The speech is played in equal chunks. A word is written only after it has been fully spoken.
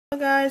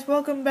Hello guys,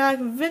 welcome back.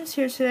 Vince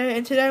here today,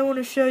 and today I want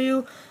to show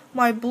you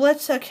my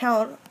Blitz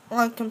account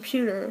on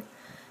computer.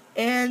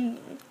 And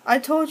I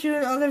told you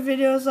in other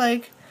videos,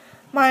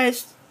 my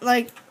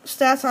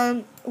stats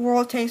on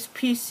World Tanks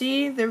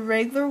PC, the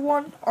regular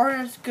one,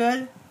 aren't as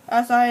good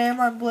as I am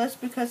on Blitz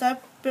because I've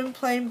been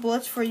playing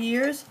Blitz for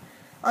years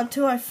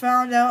until I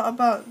found out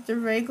about the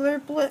regular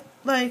Blitz,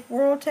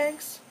 World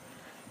Tanks.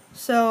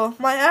 So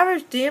my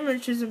average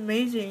damage is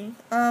amazing.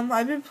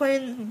 I've been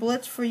playing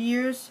Blitz for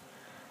years.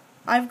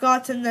 I've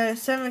gotten the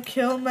 7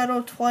 kill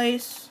medal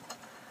twice.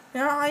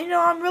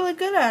 I'm really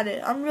good at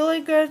it. I'm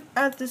really good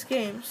at this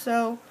game.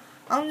 So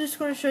I'm just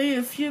going to show you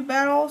a few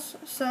battles.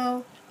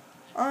 So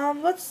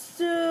let's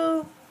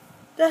do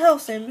the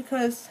Helsing,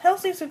 because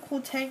Helsing's a cool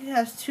tank. It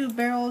has 2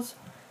 barrels,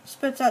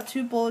 spits out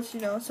 2 bullets,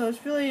 so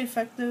it's really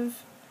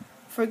effective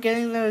for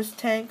getting those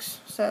tanks.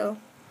 So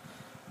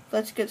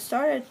let's get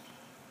started.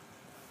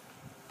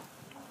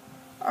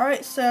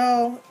 Alright,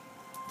 so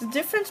the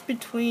difference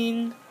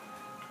between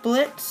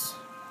Blitz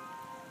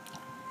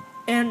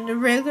and the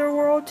regular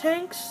World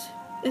Tanks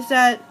is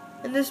that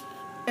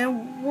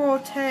in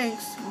World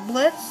Tanks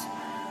Blitz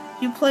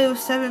you play with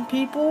 7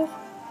 people,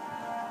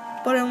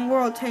 but in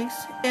World Tanks,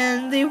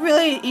 and they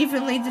really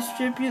evenly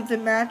distribute the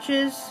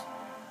matches.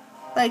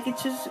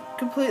 It's just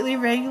completely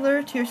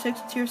regular, tier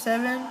 6, tier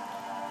 7.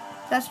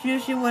 That's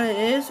usually what it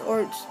is,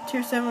 or it's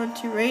tier 7 or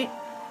tier 8.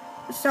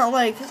 It's not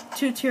like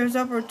 2 tiers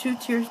up or 2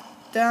 tiers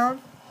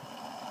down.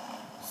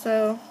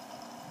 So,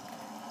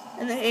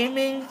 in the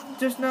aiming,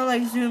 there's no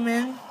zoom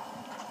in.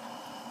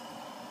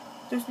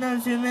 There's no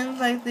zoom in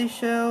like they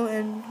show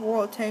in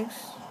World Tanks,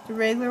 the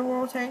regular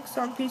World Tanks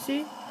on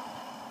PC.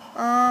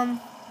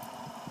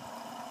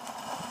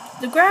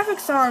 The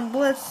graphics on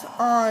Blitz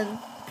on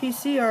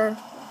PC are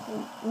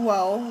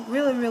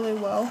really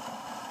well.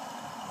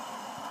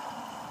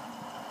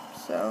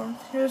 So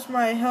here's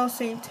my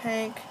Helsing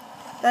tank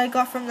that I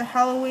got from the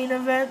Halloween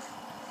event.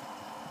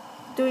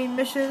 Doing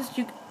missions,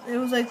 it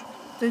was like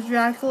the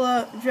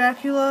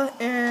Dracula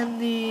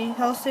and the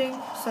Helsing.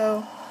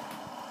 So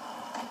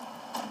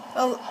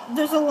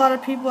there's a lot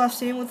of people I've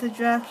seen with the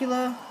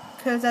Dracula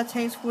because that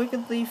tank's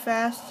wickedly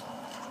fast.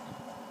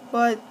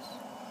 But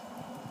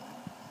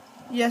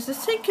yes,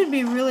 this tank can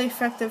be really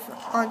effective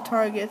on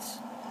targets.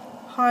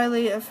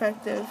 Highly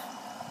effective.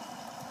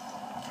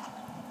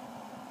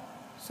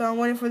 So I'm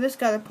waiting for this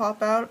guy to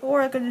pop out,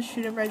 or I could just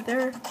shoot him right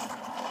there.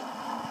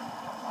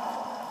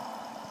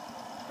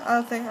 I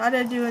don't think I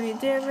didn't do any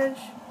damage.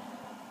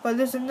 But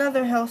there's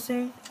another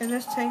Helsing, and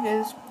this tank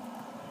is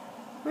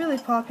really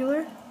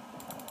popular.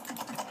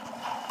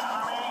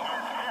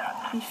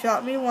 He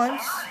shot me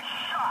once.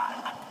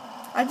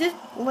 I did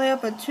lay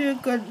up 2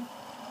 good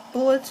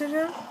bullets in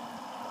him.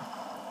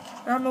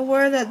 And I'm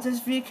aware that this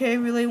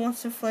VK really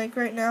wants to flank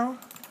right now.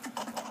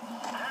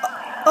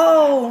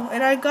 Oh,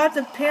 and I got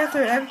the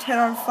Panther M10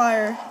 on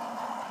fire.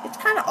 It's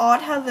kind of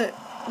odd how the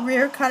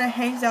rear kind of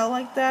hangs out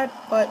like that,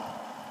 but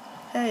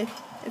hey,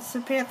 it's the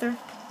Panther.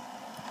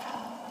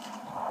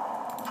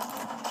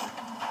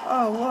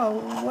 Oh,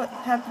 whoa, what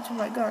happened to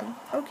my gun?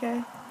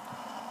 Okay.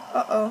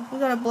 Uh-oh, we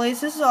got a blaze.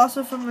 This is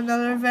also from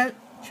another event,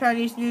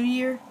 Chinese New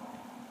Year.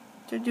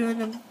 They're doing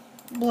the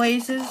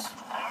blazes,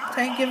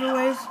 tank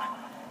giveaways.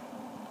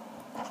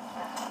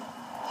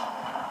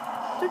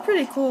 They're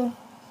pretty cool.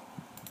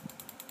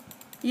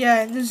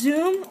 Yeah, the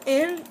zoom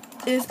in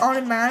is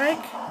automatic.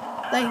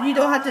 You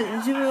don't have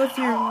to zoom in with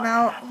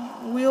your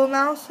wheel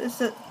mouse.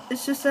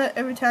 It's just that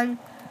every time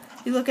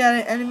you look at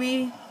an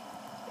enemy,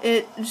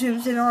 it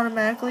zooms in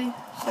automatically.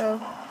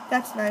 So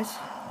that's nice.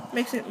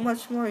 Makes it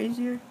much more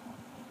easier.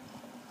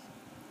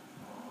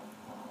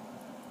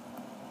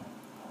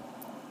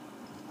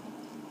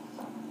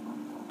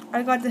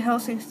 I got the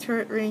Helsing's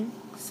turret ring,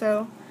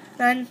 so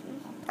then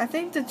I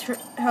think the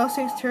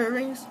Helsing's turret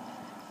rings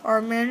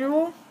are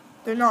manual.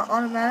 They're not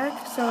automatic,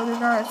 so they're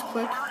not as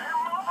quick.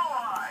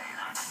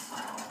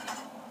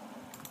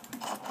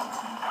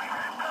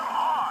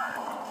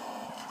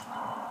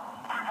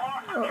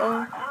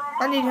 Uh-oh,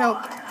 I need help.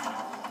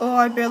 Oh,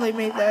 I barely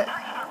made that.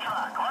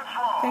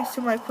 Thanks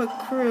to my quick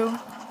crew.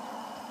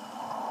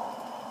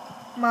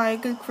 My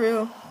good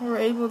crew were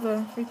able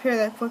to repair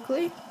that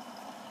quickly.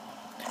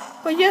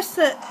 But yes,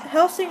 the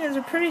Helsing is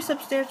a pretty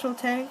substantial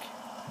tank.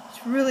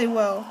 It's really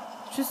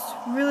just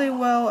really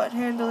well at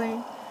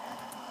handling.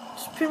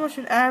 It's pretty much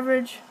an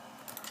average,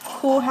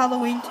 cool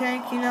Halloween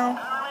tank,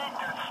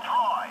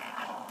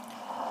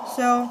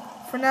 So,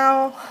 for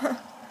now,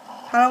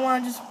 I don't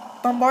want to just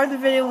bombard the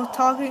video with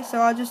talking, so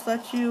I'll just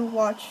let you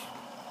watch.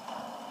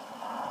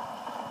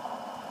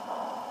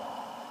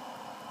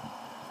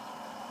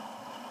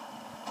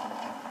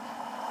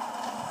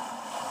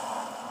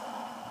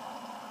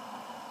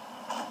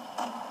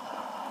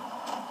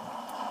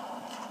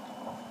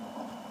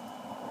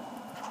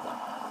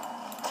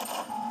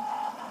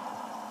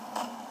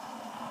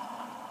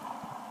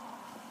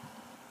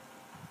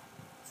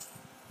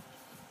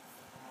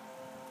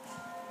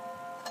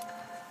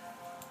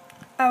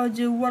 I will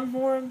do one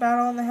more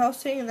battle on the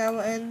Helsing, and that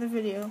will end the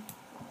video.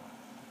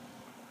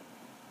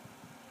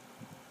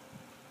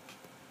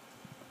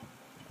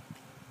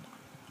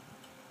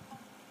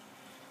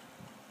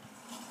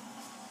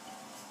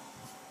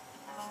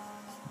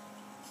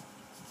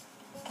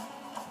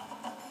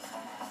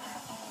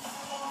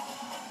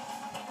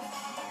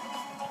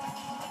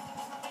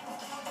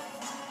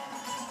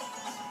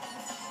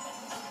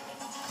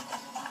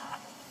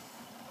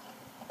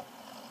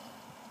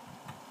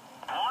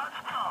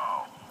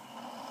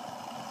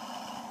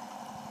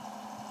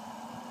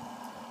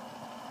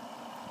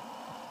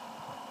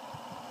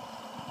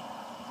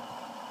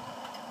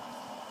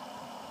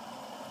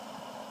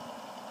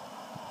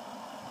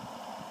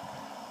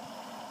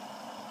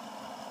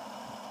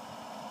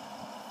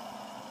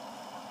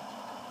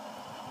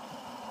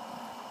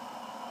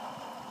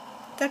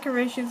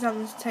 decorations on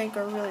this tank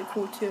are really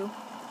cool too.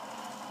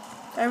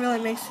 That really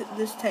makes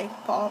this tank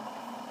pop.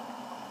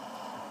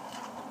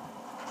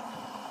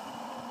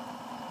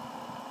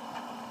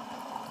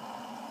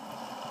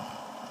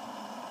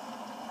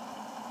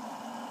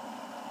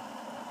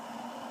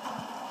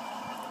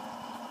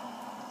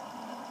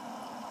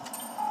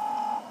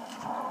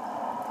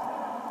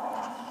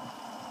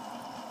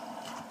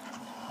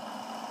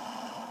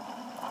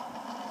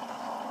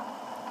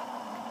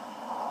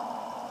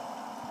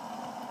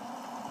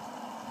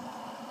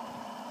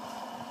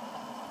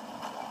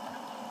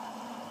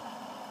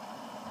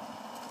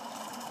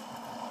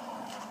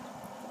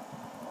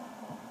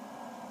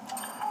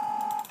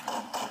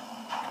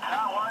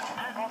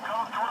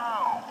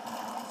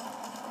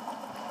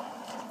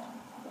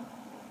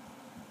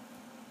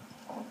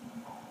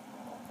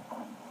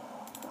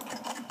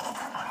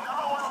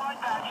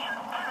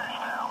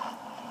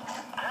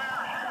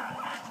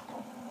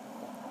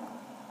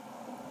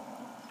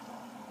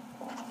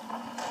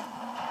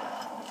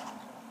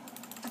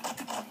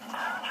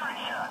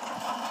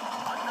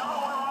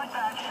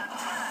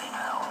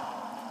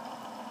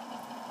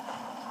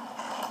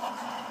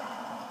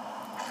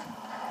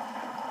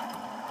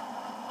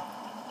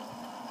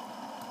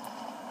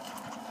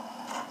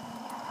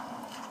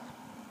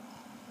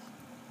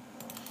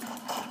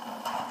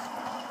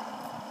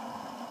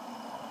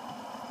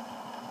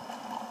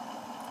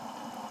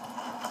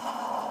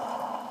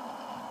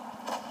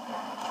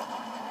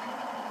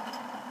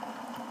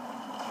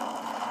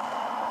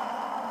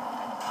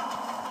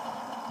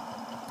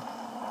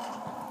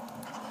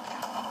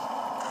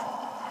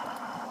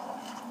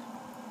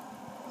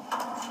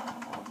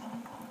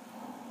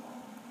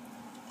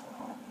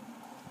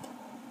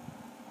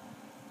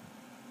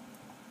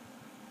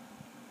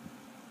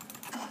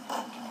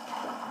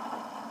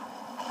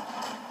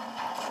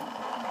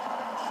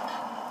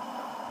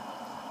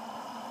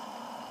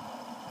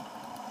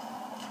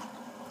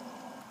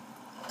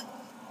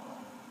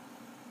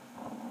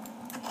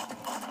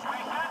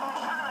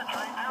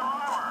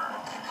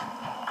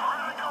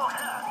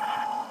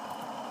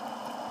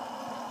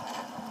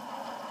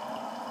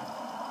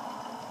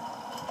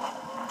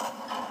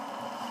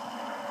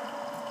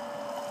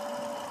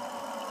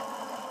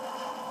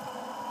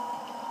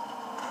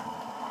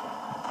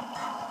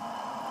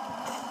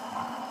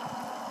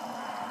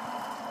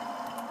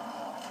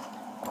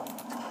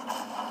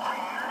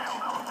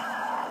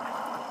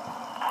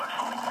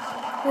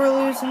 We're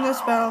losing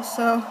this battle,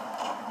 so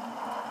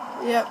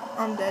yep,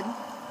 I'm dead.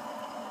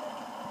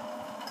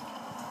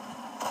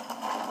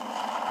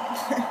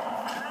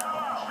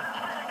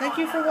 Thank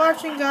you for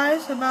watching,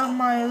 guys, about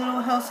my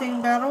little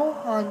Helsing battle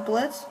on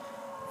Blitz.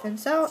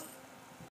 Vince out.